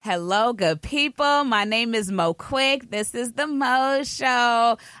Hello, good people. My name is Mo Quick. This is the Mo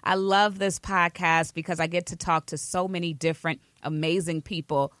Show. I love this podcast because I get to talk to so many different amazing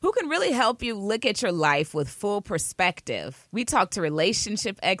people who can really help you look at your life with full perspective. We talk to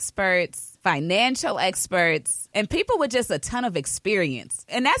relationship experts, financial experts, and people with just a ton of experience.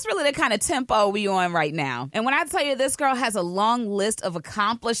 And that's really the kind of tempo we on right now. And when I tell you this girl has a long list of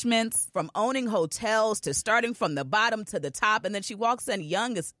accomplishments, from owning hotels to starting from the bottom to the top, and then she walks in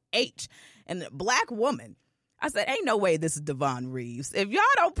young as H, and a black woman. I said, ain't no way this is Davonne Reaves. If y'all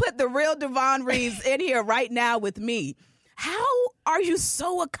don't put the real Davonne Reaves in here right now with me, how are you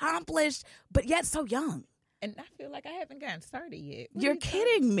so accomplished, but yet so young? And I feel like I haven't gotten started yet. You're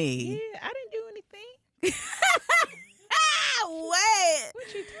kidding me. Yeah, I didn't do anything. Wait.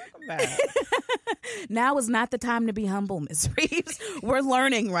 What you talking about? Now is not the time to be humble, Miss Reaves. We're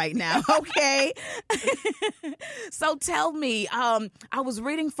learning right now, okay? So tell me, I was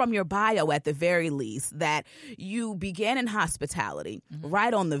reading from your bio at the very least that you began in hospitality,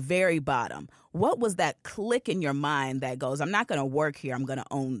 right on the very bottom. What was that click in your mind that goes, I'm not going to work here, I'm going to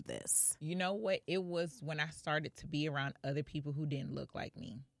own this? You know what? It was when I started to be around other people who didn't look like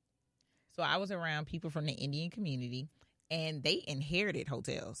me. So I was around people from the Indian community, and they inherited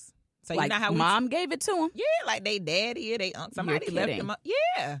hotels. So like, you know how mom gave it to them? Yeah, like they daddy or they somebody left them up.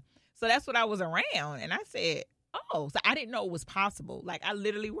 Yeah. So that's what I was around. And I said, oh, so I didn't know it was possible. Like I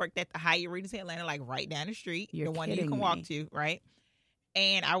literally worked at the Hyatt Regency Atlanta, like right down the street, the one you can walk to, right?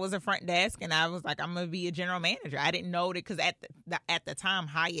 And I was a front desk, and I was like, I'm going to be a general manager. I didn't know that because at the time,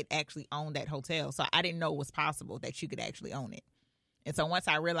 Hyatt actually owned that hotel. So I didn't know it was possible that you could actually own it. And so once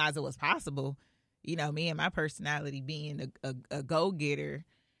I realized it was possible, you know, me and my personality being a go-getter,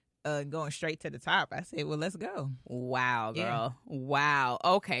 going straight to the top, I said, well, let's go. Wow, girl. Yeah. Wow.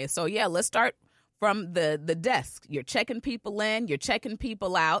 Okay. So, yeah, let's start from the desk. You're checking people in, you're checking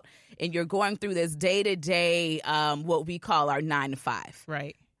people out, and you're going through this day-to-day, what we call our 9 to 5.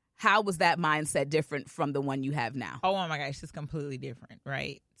 Right. How was that mindset different from the one you have now? Oh, my gosh, it's completely different,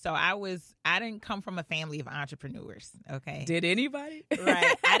 right? So I didn't come from a family of entrepreneurs, okay? Did anybody?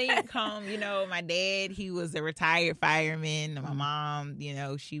 Right. I didn't come, you know, my dad, he was a retired fireman. My mom, you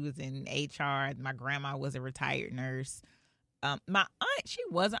know, she was in HR. My grandma was a retired nurse. My aunt, she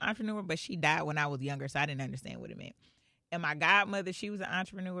was an entrepreneur, but she died when I was younger, so I didn't understand what it meant. And my godmother, she was an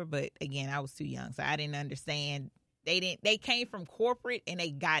entrepreneur, but again, I was too young, so I didn't understand. They came from corporate and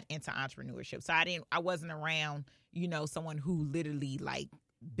they got into entrepreneurship. So I wasn't around, you know, someone who literally like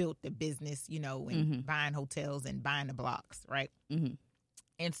built the business, you know, and buying hotels and buying the blocks, right? Mm-hmm.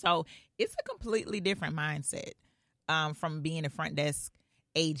 And so it's a completely different mindset from being a front desk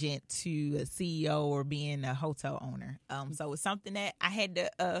agent to a CEO or being a hotel owner. So it's something that I had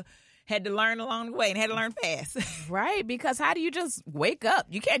to learn along the way and had to learn fast. Right, because how do you just wake up?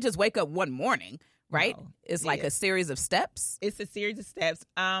 You can't just wake up one morning, right? No. It's like a series of steps. It's a series of steps.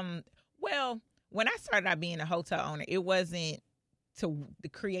 Well, when I started out being a hotel owner, it wasn't to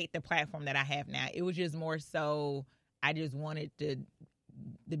create the platform that I have now. It was just more so I just wanted to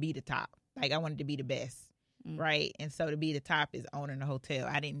be the top. Like I wanted to be the best. Right. And so to be the top is owning a hotel.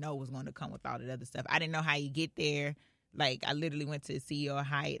 I didn't know it was going to come with all the other stuff. I didn't know how you get there. Like I literally went to the CEO of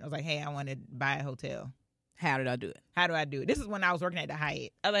Hyatt. I was like, hey, I want to buy a hotel. How did I do it? How do I do it? This is when I was working at the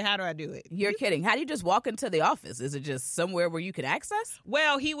Hyatt. I was like, how do I do it? You're kidding. How do you just walk into the office? Is it just somewhere where you could access?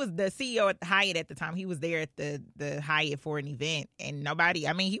 Well, he was the CEO at the Hyatt at the time. He was there at the Hyatt for an event. And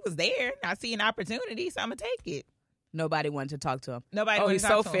he was there. I see an opportunity, so I'm going to take it. Nobody wanted to talk to him. Nobody. Oh, he's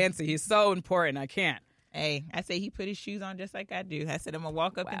so fancy. He's so important. I can't. Hey, I said he put his shoes on just like I do. I said I'm going to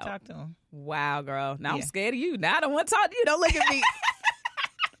walk up and talk to him. Wow, girl. Now I'm scared of you. Now I don't want to talk to you. Don't look at me.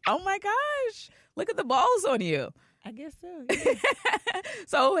 Oh, my gosh. Look at the balls on you. I guess so. Yeah.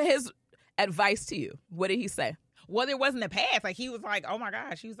 So his advice to you, what did he say? Well, there wasn't a path. Like, he was like, oh, my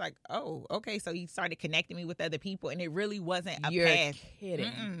gosh. He was like, oh, okay. So he started connecting me with other people, and it really wasn't a path. You're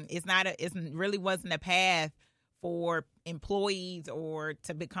kidding. It really wasn't a path for employees or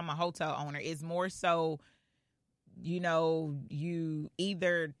to become a hotel owner. It's more so, you know, you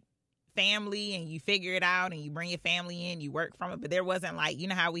either family and you figure it out and you bring your family in, you work from it. But there wasn't like, you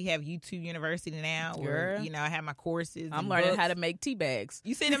know how we have YouTube University now where, you know, I have my courses. I'm learning how to make tea bags.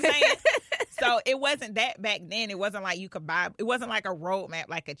 You see what I'm saying? So it wasn't that back then. It wasn't like you could buy, it wasn't like a roadmap,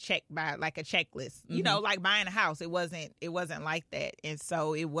 like a checklist, you know, like buying a house. It wasn't like that. And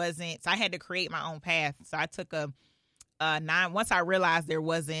so so I had to create my own path. So I took once I realized there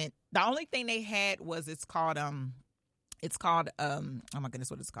wasn't, the only thing they had was it's called, oh my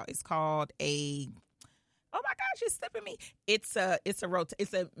goodness, what it's called? It's called oh my gosh, it's slipping me. It's a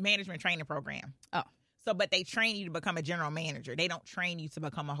management training program. Oh. So, but they train you to become a general manager. They don't train you to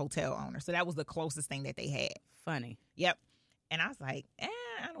become a hotel owner. So that was the closest thing that they had. Funny. Yep. And I was like, I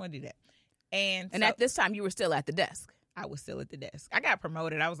don't want to do that. And so, at this time, you were still at the desk. I was still at the desk. I got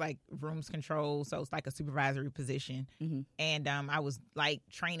promoted. I was like rooms control, so it's like a supervisory position. Mm-hmm. And I was like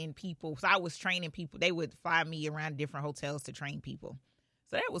training people. So I was training people. They would fly me around different hotels to train people.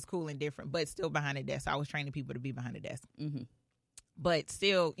 So that was cool and different, but still behind the desk. So I was training people to be behind the desk. Mm-hmm. But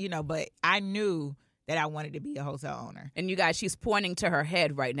still, but I knew that I wanted to be a hotel owner. And you guys, she's pointing to her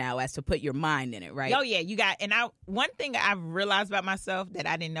head right now as to put your mind in it, right? Oh, yeah. One thing I've realized about myself that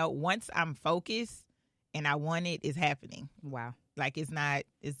I didn't know, once I'm focused and I want it, it's happening. Wow. Like it's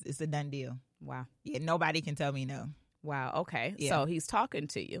a done deal. Wow. Yeah, nobody can tell me no. Wow. Okay. Yeah. So he's talking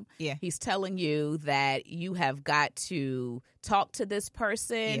to you. Yeah. He's telling you that you have got to talk to this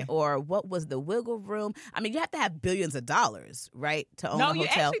person, or what was the wiggle room? I mean, you have to have billions of dollars, right, to own a hotel? No, you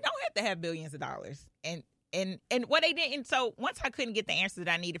actually don't have to have billions of dollars. And what they didn't. So once I couldn't get the answers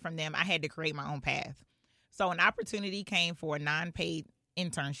that I needed from them, I had to create my own path. So an opportunity came for a non-paid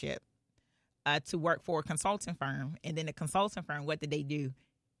internship to work for a consulting firm. And then the consulting firm, what did they do?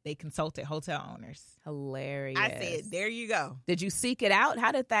 They consulted hotel owners. Hilarious. I said, there you go. Did you seek it out?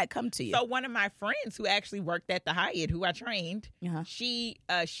 How did that come to you? So one of my friends who actually worked at the Hyatt, who I trained, she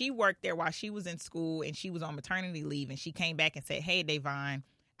worked there while she was in school, and she was on maternity leave, and she came back and said, hey, Davonne,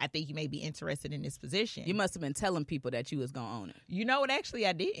 I think you may be interested in this position. You must have been telling people that you was going to own it. You know what? Actually,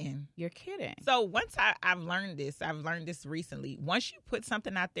 I didn't. You're kidding. So once I've learned this recently. Once you put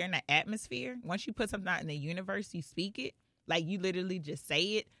something out there in the atmosphere, once you put something out in the universe, you speak it. Like you literally just say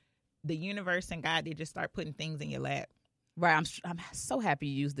it. The universe and God, they just start putting things in your lap. Right. I'm so happy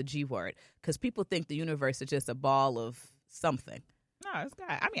you used the G word, because people think the universe is just a ball of something. No, it's God.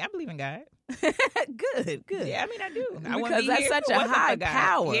 I mean, I believe in God. Good. Yeah, I mean, I do. Because that's such a high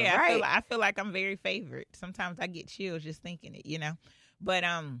power, yeah, right? I feel like I'm very favored. Sometimes I get chills just thinking it, But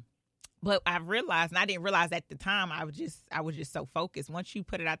I've realized, and I didn't realize at the time, I was just so focused. Once you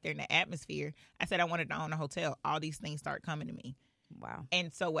put it out there in the atmosphere, I said I wanted to own a hotel. All these things start coming to me. Wow.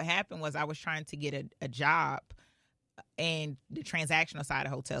 And so what happened was I was trying to get a job and the transactional side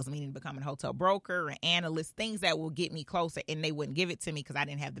of hotels, meaning becoming a hotel broker or analyst, things that will get me closer, and they wouldn't give it to me because I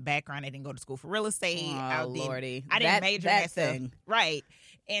didn't have the background. I didn't go to school for real estate. Lordy. I didn't major in that thing. stuff. Right.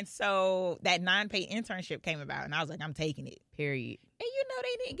 And so that non-paid internship came about, and I was like, I'm taking it. Period. And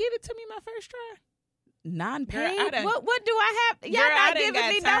they didn't give it to me my first try. Non-paid? Girl, what do I have? Y'all not giving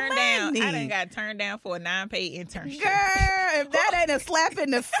me no money. I done got turned down for a non-paid internship. Girl, if that ain't a slap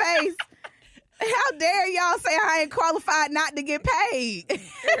in the face, how dare y'all say I ain't qualified not to get paid?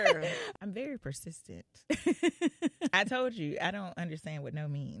 Girl, I'm very persistent. I told you, I don't understand what no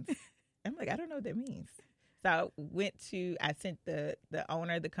means. I'm like, I don't know what that means. So I sent the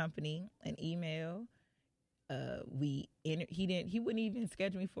owner of the company an email. He wouldn't even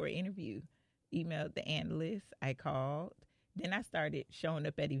schedule me for an interview. Emailed the analyst. I called. Then I started showing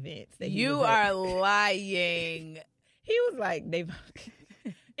up at events. You are lying. He was like,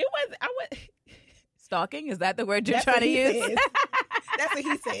 Stalking? Is that the word you're trying to use? That's what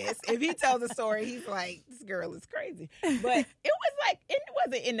he says. If he tells a story, he's like, this girl is crazy. But it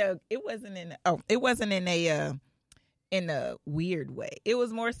wasn't in a weird way. It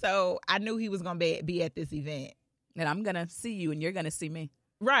was more so I knew he was going to be at this event. And I'm going to see you and you're going to see me.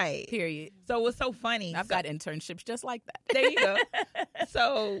 Right. Period. So it was so funny. I've got internships just like that. There you go.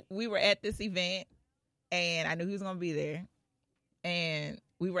 So we were at this event, and I knew he was going to be there. And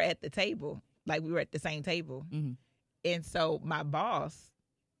we were at the table. Like, we were at the same table. Mm-hmm. And so my boss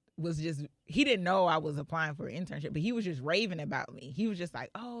he didn't know I was applying for an internship, but he was just raving about me. He was just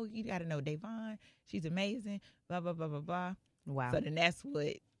like, oh, you got to know Davonne. She's amazing, blah, blah, blah, blah, blah. Wow. So then that's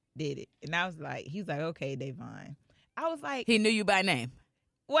what did it. And I was like, he's like, okay, Davonne. I was like. He knew you by name.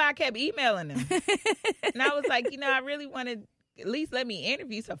 Well, I kept emailing him. And I was like, I really wanted, at least let me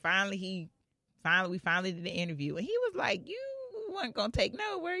interview. So we finally did the interview. And he was like, you weren't going to take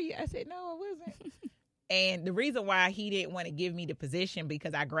no, were you? I said, no, I wasn't. And the reason why he didn't want to give me the position,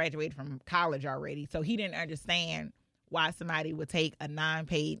 because I graduated from college already. So he didn't understand why somebody would take a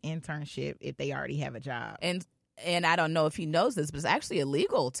non-paid internship if they already have a job. And I don't know if he knows this, but it's actually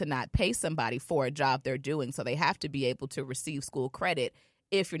illegal to not pay somebody for a job they're doing. So they have to be able to receive school credit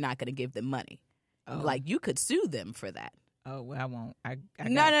if you're not going to give them money. Oh. Like, you could sue them for that. Oh, well, I won't.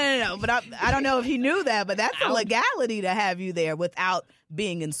 No. But I don't know if he knew that, but that's a legality to have you there without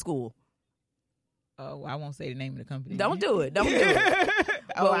being in school. Oh, well, I won't say the name of the company. Don't do it. Don't do it.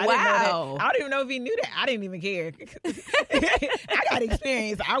 Oh, wow. I don't even know if he knew that. I didn't even care. I got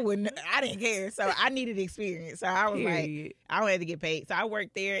experience. I didn't care. So I needed experience. So I was like, I wanted to get paid. So I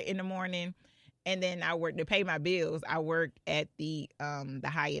worked there in the morning, And then I worked to pay my bills. I worked at the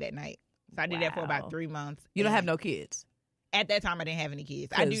Hyatt at night. So I did that for about 3 months. You don't have no kids? At that time, I didn't have any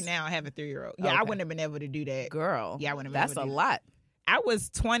kids. I do now. I have a 3-year-old. Yeah, okay. I wouldn't have been able to do that. Girl. Yeah, I wouldn't have been able to do That's a lot. I was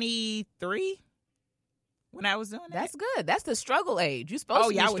 23 when I was doing that. That's good. That's the struggle age. You're supposed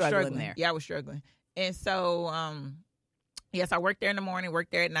to be struggling there. Yeah, I was struggling. And so, yes, I worked there in the morning,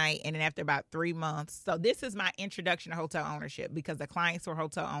 worked there at night, and then after about 3 months. So this is my introduction to hotel ownership because the clients were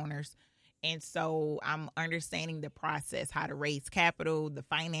hotel owners. And so I'm understanding the process, how to raise capital, the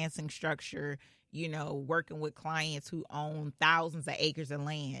financing structure, working with clients who own thousands of acres of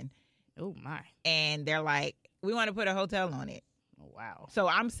land. Oh, my. And they're like, we want to put a hotel on it. Oh, wow. So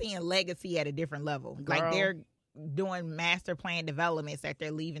I'm seeing legacy at a different level. Girl. Like they're doing master plan developments that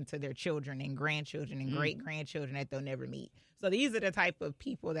they're leaving to their children and grandchildren and great-grandchildren that they'll never meet. So these are the type of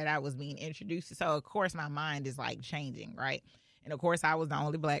people that I was being introduced to. So, of course, my mind is, like, changing, right? And, of course, I was the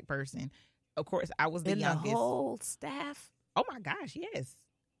only Black person. Of course, I was the youngest. The whole staff? Oh, my gosh, yes.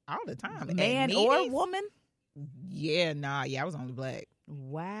 All the time. Man or woman? Yeah, I was only Black.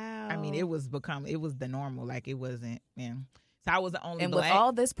 Wow. I mean, it was the normal. Like, it wasn't, man. So I was the only and Black. And with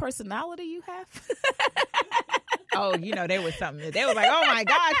all this personality you have? Oh, there was something. They were like, oh, my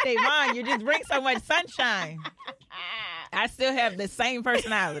gosh, Davonne, you just bring so much sunshine. I still have the same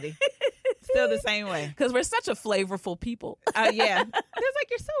personality. Still the same way. Because we're such a flavorful people. Yeah. It's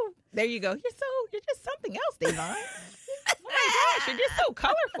like, there you go. You're just something else, Davonne. Oh, my gosh, you're just so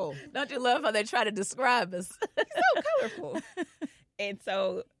colorful. Don't you love how they try to describe us? You're so colorful. And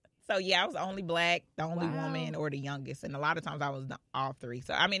so yeah, I was the only Black, the only woman, or the youngest. And a lot of times I was all three.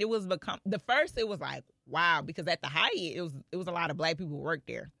 So, I mean, it was like, wow, because at the Hyatt, it was a lot of Black people who worked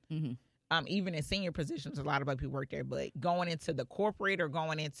there. Mm-hmm. Even in senior positions, a lot of Black people work there. But going into the corporate or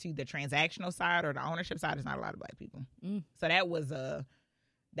going into the transactional side or the ownership side, there's not a lot of Black people. So that was a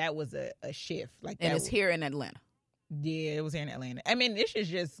shift. And it's here in Atlanta. Yeah, it was here in Atlanta. I mean, this is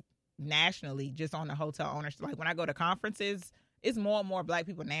just nationally, just on the hotel ownership. Like when I go to conferences, it's more and more Black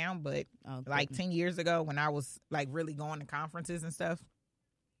people now. But 10 years ago, when I was like really going to conferences and stuff,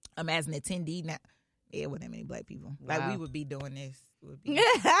 as an attendee now, it wasn't that many Black people. Wow. Like we would be doing this.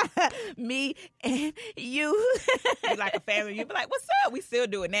 Me and you. Be like a family. You'd be like, what's up? We still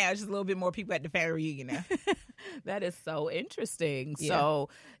do it now. It's just a little bit more people at the family reunion now. That is so interesting. Yeah. So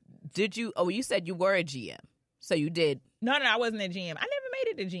you said you were a GM. So you did. No, I wasn't a GM. I never made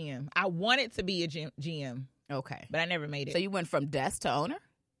it to GM. I wanted to be a GM. Okay. But I never made it. So you went from desk to owner?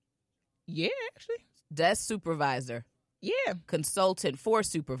 Yeah, actually. Desk supervisor. Yeah. Consultant for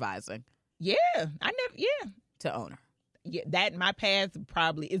supervising. Yeah. To owner. Yeah, that my path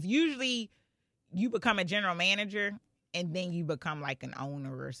probably is usually you become a general manager and then you become like an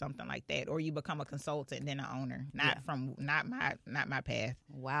owner or something like that, or you become a consultant then an owner. Not my path.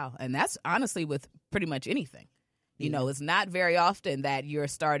 Wow, and that's honestly with pretty much anything. You know, it's not very often that you're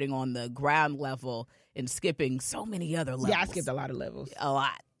starting on the ground level and skipping so many other levels. Yeah, I skipped a lot of levels. A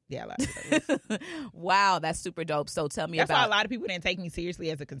lot. Yeah, a lot of levels. Wow, that's super dope. So tell me that's why a lot of people didn't take me seriously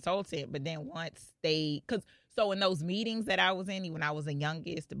as a consultant, but then once so in those meetings that I was in, even when I was the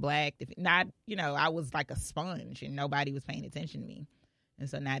youngest, the Black, I was like a sponge and nobody was paying attention to me. And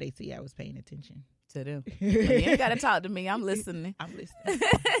so now they see I was paying attention to them. Well, you ain't got to talk to me. I'm listening. I'm listening.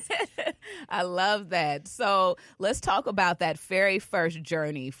 I love that. So let's talk about that very first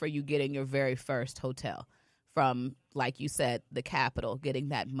journey for you getting your very first hotel. From, like you said, the capital, getting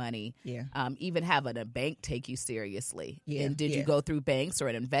that money, even having a bank take you seriously. Yeah, and did you go through banks or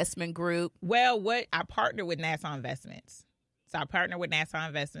an investment group? Well, I partnered with Nassau Investments. So I partnered with Nassau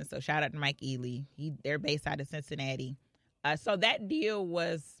Investments. So shout out to Mike Ely. They're based out of Cincinnati. So that deal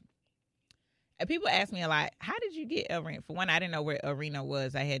was, and people ask me a lot, how did you get Arena? For one, I didn't know where Arena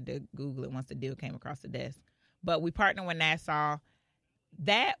was. I had to Google it once the deal came across the desk. But we partnered with Nassau.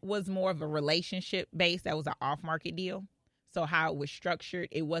 That was more of a relationship base. That was an off-market deal. So how it was structured,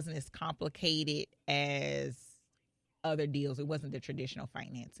 it wasn't as complicated as other deals. It wasn't the traditional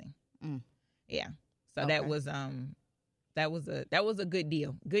financing. Yeah. So that was a good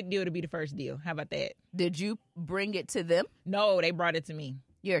deal. Good deal to be the first deal. How about that? Did you bring it to them? No, they brought it to me.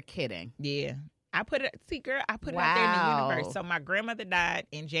 You're kidding. Yeah. I put it out there in the universe. So my grandmother died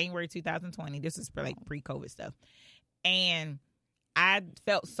in January 2020. This is like pre-COVID stuff. And I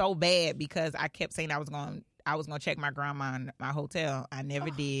felt so bad because I kept saying I was going to check my grandma in my hotel. I never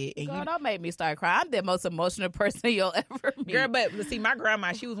did. And girl, that made me start crying. I'm the most emotional person you'll ever meet. Girl, but see, my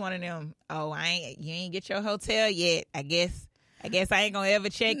grandma, she was one of them. Oh, you ain't get your hotel yet. I guess I ain't gonna ever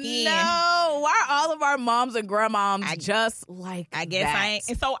check in. No, why are all of our moms and grandmoms just like I guess that? I ain't.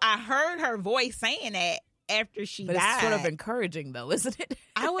 And so I heard her voice saying that, after she but died. It's sort of encouraging, though, isn't it?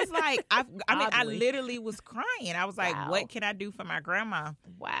 I was like, I mean, I Oddly. literally was crying. I was like, Wow. what can I do for my grandma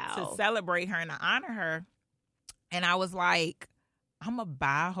Wow. to celebrate her and to honor her? And I was like, I'm going to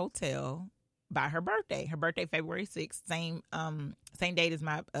buy a hotel by her birthday. Her birthday, February 6th, same date as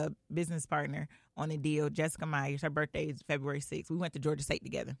my business partner on the deal, Jessica Myers. Her birthday is February 6th. We went to Georgia State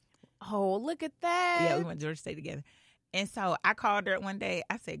together. Oh, look at that. Yeah, we went to Georgia State together. And so I called her one day.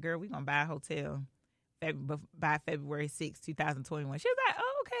 I said, girl, we're going to buy a hotel by February 6th, 2021. She was like,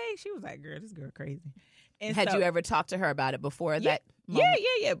 oh, okay. She was like, girl, this girl crazy. And Had you ever talked to her about it before that moment?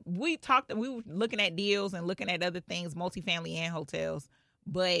 Yeah. We talked. We were looking at deals and looking at other things, multifamily and hotels.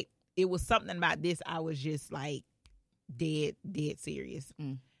 But it was something about this. I was just like dead serious.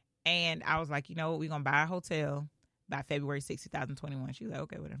 And I was like, you know what? We're going to buy a hotel by February 6th, 2021. She was like,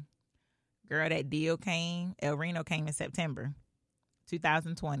 okay, whatever. Girl, that deal came. El Reno came in September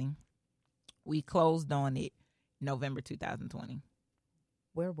 2020. We closed on it November 2020.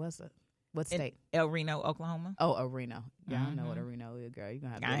 Where was it? What state? El Reno, Oklahoma. Oh, a Reno. Yeah, I don't know what a Reno is, girl. You're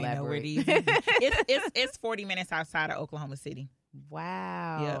going to have to I know where elaborate. it's 40 minutes outside of Oklahoma City.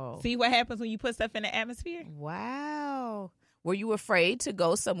 Wow. Yeah. See what happens when you put stuff in the atmosphere? Wow. Were you afraid to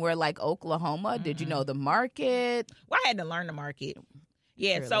go somewhere like Oklahoma? Did you know the market? Well, I had to learn the market.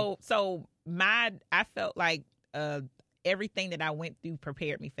 Yeah, Really? so I felt like everything that I went through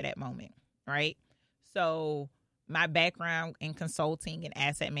prepared me for that moment, right? So my background in consulting and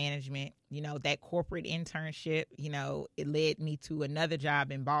asset management, you know, that corporate internship, you know, it led me to another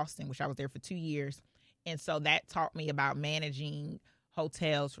job in Boston, which I was there for 2 years. And so that taught me about managing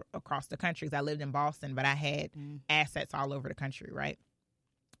hotels across the country. 'Cause I lived in Boston, but I had assets all over the country, right?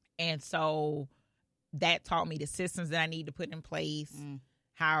 And so that taught me the systems that I need to put in place,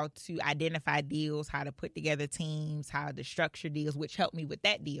 how to identify deals, how to put together teams, how to structure deals, which helped me with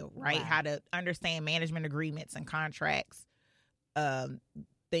that deal, right? Wow. How to understand management agreements and contracts,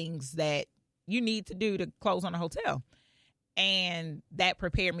 things that you need to do to close on a hotel. And that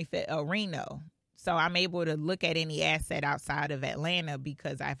prepared me for El Reno. So I'm able to look at any asset outside of Atlanta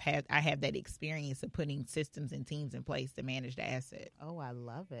because I have that experience of putting systems and teams in place to manage the asset. Oh, I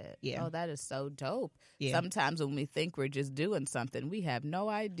love it. Yeah. Oh, that is so dope. Yeah. Sometimes when we think we're just doing something, we have no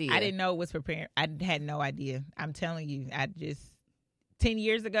idea. I didn't know it was prepared. I had no idea. I'm telling you, 10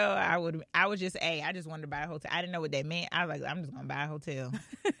 years ago, I was just, I just wanted to buy a hotel. I didn't know what that meant. I was like, I'm just going to buy a hotel.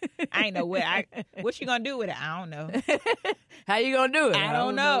 I ain't know what you going to do with it. I don't know. How you going to do it? I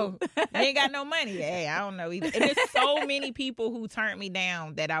don't know. You ain't got no money. Hey, I don't know either. And there's so many people who turned me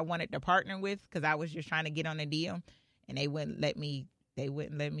down that I wanted to partner with because I was just trying to get on a deal, and they wouldn't let me.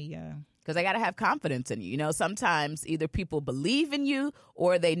 Because they got to have confidence in you. You know, sometimes either people believe in you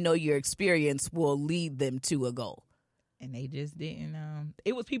or they know your experience will lead them to a goal. And they just didn't.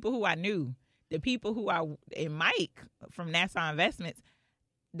 It was people who I knew. The people who and Mike from Nassau Investments,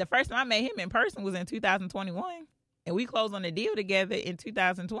 the first time I met him in person was in 2021. And we closed on the deal together in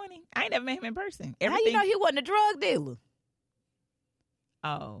 2020. I ain't never met him in person. How you know he wasn't a drug dealer?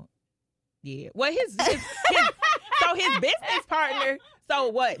 Oh, yeah. Well, his business partner. So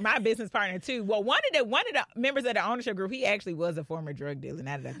what? My business partner too. Well, one of the members of the ownership group, he actually was a former drug dealer.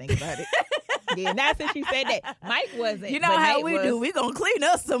 Now that I think about it. Yeah, not since you said that. Mike wasn't. You know how Nate we was. do. We gonna clean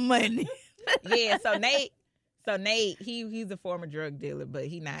up some money. Yeah. So Nate, he's a former drug dealer, but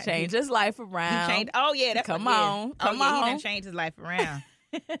he not Change his life around. He changed. Oh yeah, Come on. He on. done changed his life around.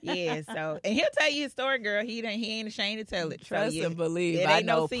 Yeah. So and he'll tell you his story, girl. He ain't ashamed to tell it. Trust so, yeah, and believe. it I ain't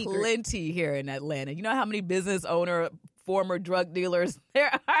know no secret. plenty here in Atlanta. You know how many business owner, former drug dealers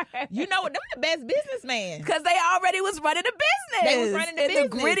there are? You know what? Them the best businessmen. Because they already was running the business. They was running the in business.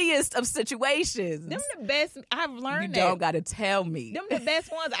 the grittiest of situations. Them the best. I've learned You that. don't got to tell me. Them the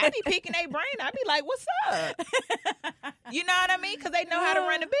best ones. I be picking their brain. I be like, what's up? You know what I mean? Because they know how to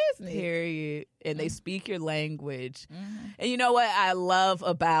run the business. Period. And they speak your language. And you know what I love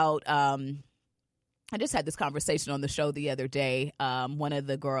about, I just had this conversation on the show the other day.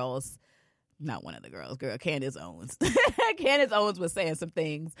 Candace Owens. Candace Owens was saying some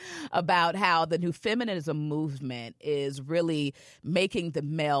things about how the new feminism movement is really making the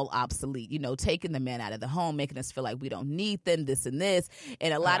male obsolete, you know, taking the men out of the home, making us feel like we don't need them, this and this.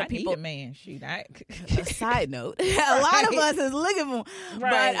 And a lot of people. Need a man. Shoot, a side note, a lot of us is looking for,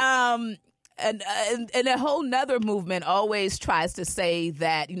 right. but and a whole nother movement always tries to say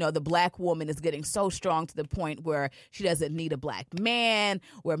that, you know, the black woman is getting so strong to the point where she doesn't need a black man.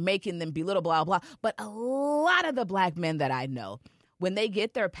 We're making them belittle, blah, blah. But a lot of the black men that I know, when they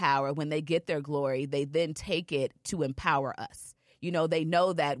get their power, when they get their glory, they then take it to empower us. You know, they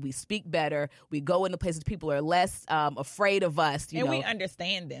know that we speak better. We go into places people are less afraid of us. We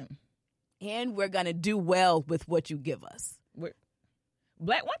understand them. and we're going to do well with what you give us. One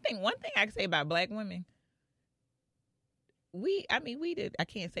thing I can say about Black women, I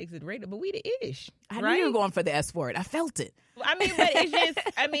can't say it's the rated, but we the ish. I right? knew you were going for the S word. I felt it. But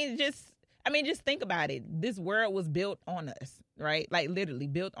it's just think about it. This world was built on us, right? Like literally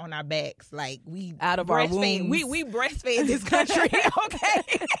built on our backs. Like we out of our wombs. We breastfed this country,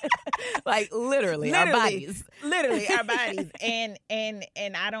 okay? Like literally our bodies. Literally our bodies. And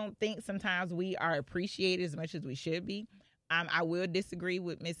I don't think sometimes we are appreciated as much as we should be. I will disagree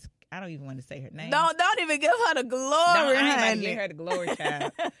with Miss. I don't even want to say her name. Don't even give her the glory. I ain't about to give her the glory,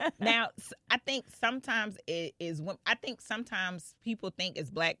 child. Now, I think sometimes sometimes people think as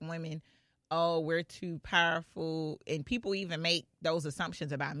Black women, oh, we're too powerful, and people even make those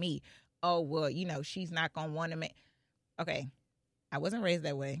assumptions about me. Oh, well, she's not gonna want to make. Okay, I wasn't raised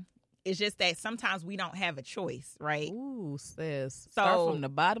that way. It's just that sometimes we don't have a choice, right? Ooh, sis. Start from the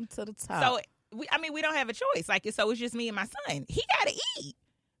bottom to the top. So we don't have a choice. Like so, it's just me and my son. He gotta eat.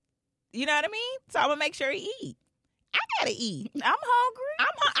 You know what I mean? So I'm gonna make sure he eat. I gotta eat. I'm hungry. I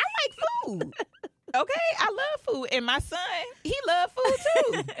like food. Okay, I love food, and my son, he love food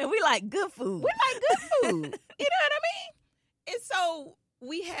too. And we like good food. We like good food. You know what I mean? And so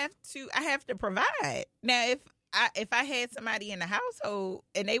I have to provide. Now, if I had somebody in the household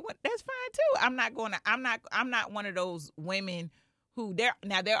and they went, that's fine too. I'm not one of those women who there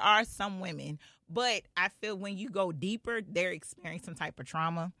are some women, but I feel when you go deeper, they're experiencing some type of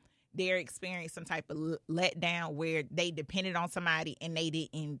trauma. They're experiencing some type of letdown where they depended on somebody and they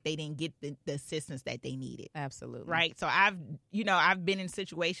didn't get the assistance that they needed. Absolutely. Right. So I've been in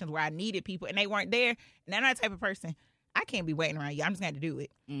situations where I needed people and they weren't there. And I'm not the type of person, I can't be waiting around you. I'm just going to do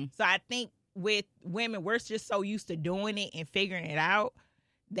it. So I think with women, we're just so used to doing it and figuring it out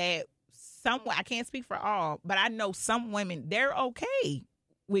that I can't speak for all, but I know some women, they're okay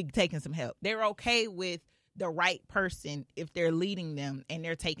with taking some help. They're okay with the right person if they're leading them and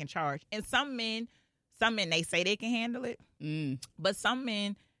they're taking charge. And some men they say they can handle it, but some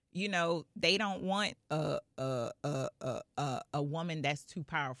men, they don't want a woman that's too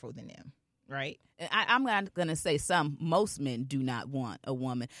powerful than them, right? I'm not gonna say most men do not want a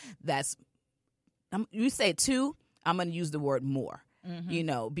woman that's. You say two, I'm gonna use the word more.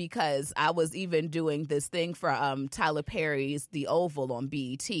 Because I was even doing this thing for Tyler Perry's The Oval on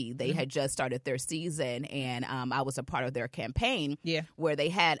BET. They had just started their season, and I was a part of their campaign where they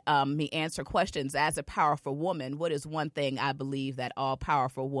had me answer questions. As a powerful woman, what is one thing I believe that all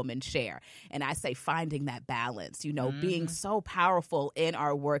powerful women share? And I say finding that balance, being so powerful in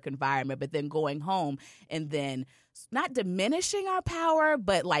our work environment, but then going home and then not diminishing our power,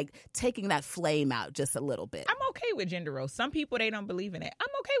 but like taking that flame out just a little bit. I'm okay with gender roles. Some people, they don't believe in it. I'm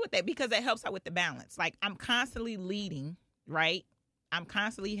okay with that because it helps out with the balance. Like I'm constantly leading, right? I'm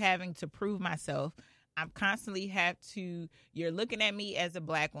constantly having to prove myself. I'm constantly you're looking at me as a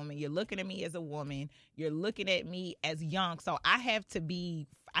Black woman. You're looking at me as a woman. You're looking at me as young. So I have to be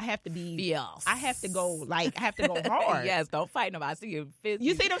fierce. I have to go hard. Yes, don't fight nobody. I see you.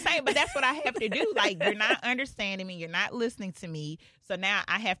 You see what I'm saying? But that's what I have to do. Like, you're not understanding me. You're not listening to me. So now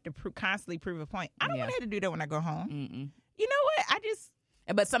I have to constantly prove a point. I don't want to have to do that when I go home. You know what?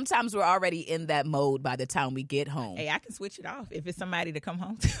 But sometimes we're already in that mode by the time we get home. Hey, I can switch it off if it's somebody to come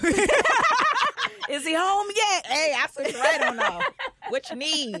home to. Is he home yet? Hey, I switch right on off. What you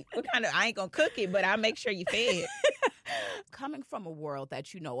need? I ain't gonna cook it, but I'll make sure you fed. Coming from a world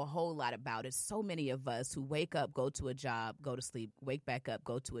that you know a whole lot about, it's so many of us who wake up, go to a job, go to sleep, wake back up,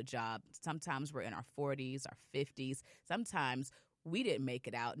 go to a job. Sometimes we're in our 40s, our 50s. Sometimes we didn't make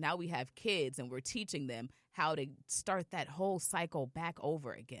it out. Now we have kids and we're teaching them how to start that whole cycle back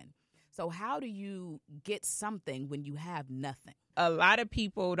over again. So how do you get something when you have nothing? A lot of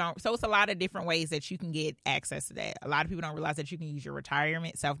people don't. So it's a lot of different ways that you can get access to that. A lot of people don't realize that you can use your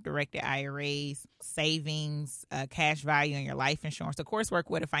retirement, self-directed IRAs, savings, cash value, and your life insurance. Of course, work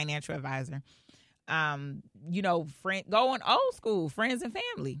with a financial advisor. Going old school, friends and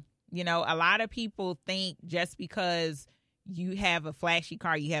family. A lot of people think just because you have a flashy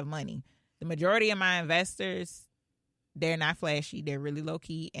car, you have money. The majority of my investors, they're not flashy. They're really low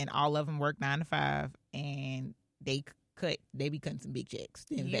key, and all of them work 9 to 5, and they be cutting some big checks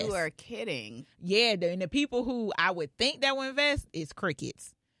to invest. You are kidding. Yeah, and the people who I would think that will invest is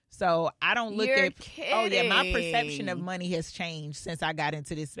crickets. So I don't look You're at. kidding. Oh yeah, my perception of money has changed since I got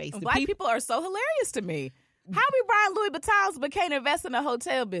into this space. Black people are so hilarious to me. How we buying Louis Vuittons but can't invest in a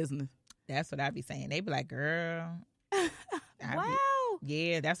hotel business? That's what I be saying. They be like, girl. Wow.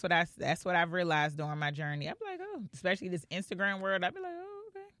 That's what I've realized during my journey. I be like, oh, especially this Instagram world. I be like, oh,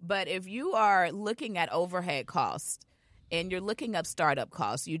 okay. But if you are looking at overhead costs, And you're looking up startup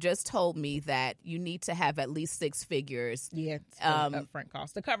costs. You just told me that you need to have at least 6 figures. Yeah, upfront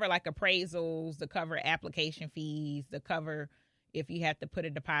costs to cover like appraisals, to cover application fees, to cover if you have to put a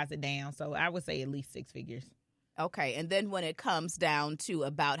deposit down. So I would say at least 6 figures. Okay, and then when it comes down to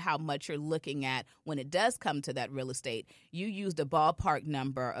about how much you're looking at when it does come to that real estate, you used a ballpark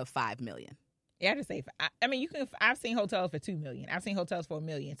number of $5 million. Yeah, I just say, I mean, I've seen hotels for $2 million. I've seen hotels for $1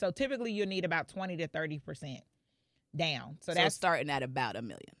 million. So typically you'll need about 20 to 30% down. So that's starting at about $1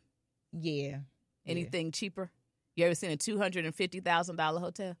 million. Yeah. Anything cheaper? You ever seen a $250,000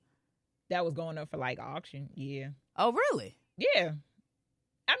 hotel? That was going up for like auction. Yeah. Oh, really? Yeah.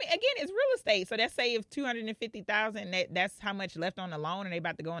 I mean, again, it's real estate. So let's say if $250,000, that's how much left on the loan and they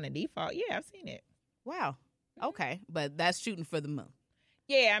about to go on a default. Yeah, I've seen it. Wow. Okay. But that's shooting for the moon.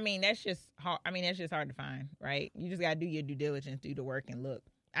 Yeah, I mean, that's just hard. I mean, that's just hard to find, right? You just got to do your due diligence, do the work, and look.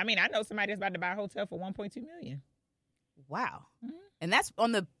 I mean, I know somebody that's about to buy a hotel for $1.2 million. Wow. Mm-hmm. And that's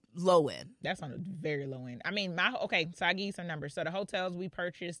on the low end. That's on the very low end. I mean, so I'll give you some numbers. So the hotels we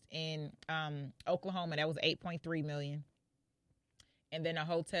purchased in Oklahoma, that was $8.3 million. And then a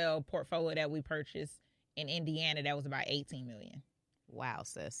hotel portfolio that we purchased in Indiana, that was about $18 million. Wow,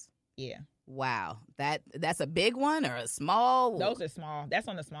 sis. Yeah. Wow. That's a big one or a small? Those are small. That's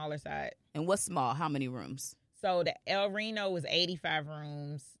on the smaller side. And what's small? How many rooms? So the El Reno was 85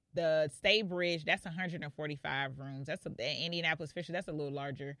 rooms. The Stay Bridge, that's 145 rooms. That's the Indianapolis Fisher. That's a little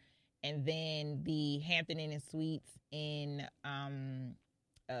larger. And then the Hampton Inn and Suites in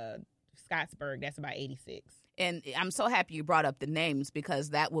Scottsburg, that's about 86. And I'm so happy you brought up the names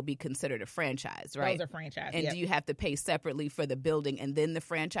because that will be considered a franchise, right? Those are franchise. And yep. Do you have to pay separately for the building and then the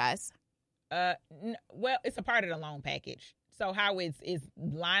franchise? Well, it's a part of the loan package. So how it's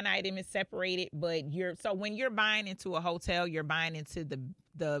line item is separated, but when you're buying into a hotel, you're buying into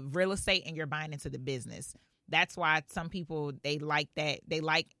the real estate and you're buying into the business. That's why some people, they like that. They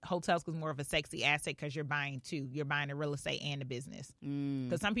like hotels because more of a sexy asset because you're buying two. You're buying the real estate and the business.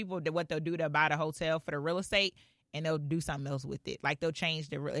 Because some people, what they'll do, they'll buy the hotel for the real estate and they'll do something else with it. Like they'll change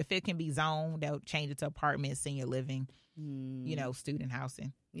if it can be zoned, they'll change it to apartments, senior living, student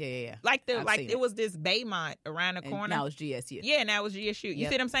housing. Yeah. Like it was this Baymont around the corner. Now it's GSU. Yeah, now it's GSU. You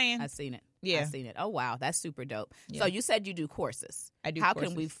see what I'm saying? I've seen it. Yeah. I've seen it. Oh, wow. That's super dope. Yeah. So you said you do courses. I do How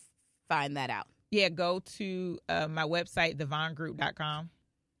courses. can we find that out? Yeah, go to my website, davonnegroup.com.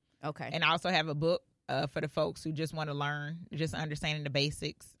 Okay. And I also have a book for the folks who just want to learn, just understanding the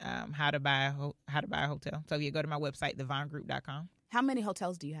basics, how to buy a hotel. So you go to my website, davonnegroup.com. How many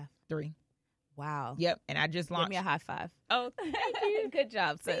hotels do you have? 3. Wow. Yep. And I just launched. Give me a high five. Oh, thank you. Good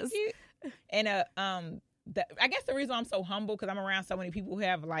job, sis. Thank you. And I guess the reason I'm so humble because I'm around so many people who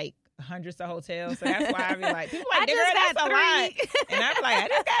have like hundreds of hotels. So that's why I be like, people like, that's a lot. And I'm like, I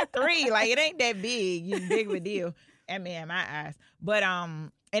just got 3. Like, it ain't that big. You big of a deal. I mean, in my eyes. But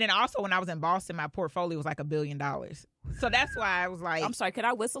and then also when I was in Boston, my portfolio was like $1 billion. So that's why I was like, I'm sorry, can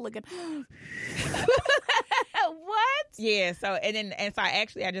I whistle again? What? Yeah. So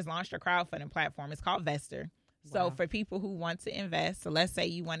I just launched a crowdfunding platform. It's called Vestor. So Wow. for people who want to invest, so let's say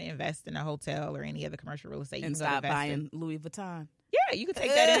you want to invest in a hotel or any other commercial real estate, And you can go stop to Vestor. buying Louis Vuitton. Yeah, you can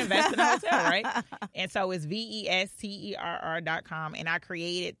take that and invest in a hotel, right? And so it's VESTERR.com. And I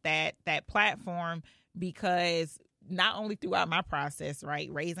created that platform because not only throughout my process, right,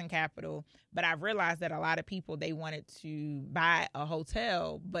 raising capital, but I realized that a lot of people, they wanted to buy a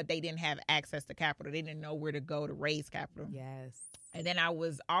hotel, but they didn't have access to capital. They didn't know where to go to raise capital. Yes. And then I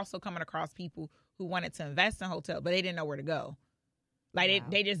was also coming across people who wanted to invest in hotels, but they didn't know where to go. Like, Wow.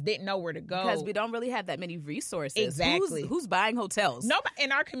 they just didn't know where to go. Because we don't really have that many resources. Exactly. Who's buying hotels? Nobody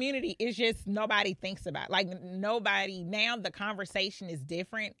in our community is just nobody thinks about it. Like nobody now. The conversation is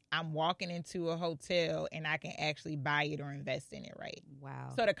different. I'm walking into a hotel and I can actually buy it or invest in it. Right.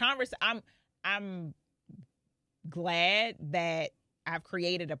 Wow. So the I'm glad that I've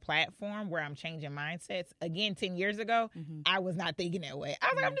created a platform where I'm changing mindsets. Again, 10 years ago, I was not thinking that way. I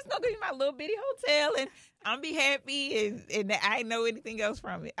was like, I'm just going to give you my little bitty hotel and I'm be happy and I didn't know anything else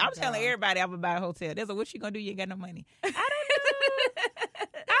from it. I'm telling everybody I'm going to buy a hotel. They're like, what you going to do? You ain't got no money. I don't know.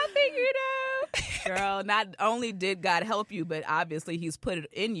 I'll figure it out. Girl, not only did God help you, but obviously he's put it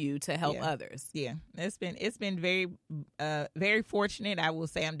in you to help others. Yeah. It's been very, very fortunate. I will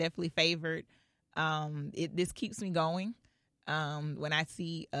say I'm definitely favored. This keeps me going. When I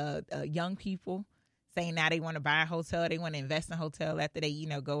see young people saying now they want to buy a hotel, they want to invest in a hotel after they,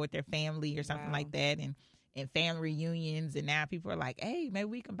 go with their family or something like that, and family reunions, and now people are like, hey, maybe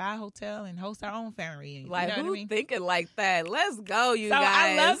we can buy a hotel and host our own family reunion. Like, you know who's what I mean? thinking like that? Let's go, you so guys.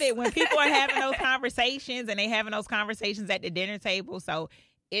 I love it when people are having those conversations and they having those conversations at the dinner table. So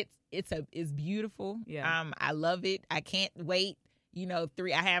It's beautiful. Yeah. I love it. I can't wait. I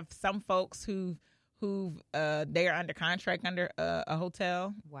have some folks who they are under contract under a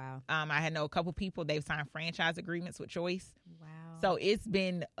hotel. Wow. I know a couple people, they've signed franchise agreements with Choice. Wow. So it's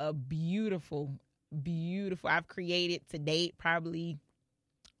been a beautiful. I've created to date probably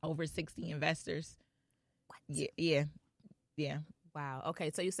over 60 investors. What? Yeah. Wow.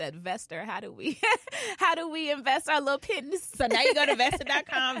 Okay. So you said Vester. How do we invest our little pittance? So now you go to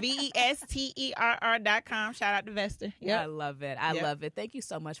Vester.com, VESTERR.com. Shout out to Vester. Yeah, I love it. I love it. Thank you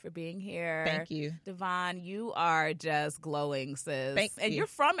so much for being here. Thank you. Davonne, you are just glowing, sis. Thank and you. You're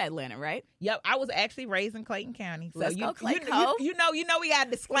from Atlanta, right? Yep. I was actually raised in Clayton County. So Let's go, Clay Cove. You know we got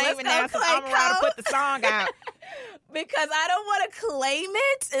a disclaimer now, so Clay I'm around to Cove. put the song out. Because I don't want to claim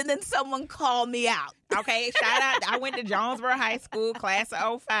it and then someone call me out. Okay, shout out. I went to Jonesboro High School, class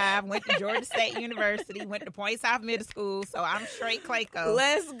of 05, went to Georgia State University, went to Point South Middle School, so I'm straight Clayco.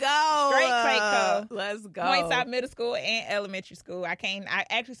 Let's go. Straight Clayco. Let's go. Point South Middle School and elementary school. I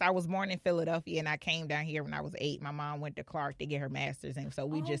was born in Philadelphia and I came down here when I was 8. My mom went to Clark to get her master's, and so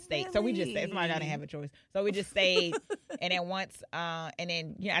we just stayed. Really? So we just stayed. It's like I didn't have a choice. So we just stayed. And then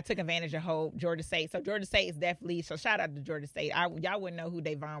I took advantage of whole Georgia State. So Georgia State is definitely, so shout out to Georgia State. Y'all wouldn't know who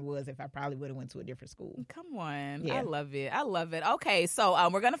Davonne was if I probably would have went to a different school. Come on. Yeah. I love it. Okay, so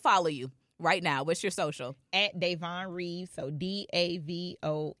we're going to follow you right now. What's your social? At Davonne Reaves, so DAVONNEREAV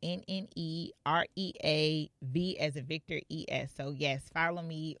as a Victor ES. So yes, follow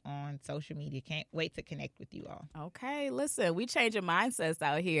me on social media. Can't wait to connect with you all. Okay, listen, we changing mindsets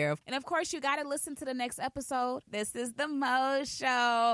out here. And of course, you got to listen to the next episode. This is the Mo Show.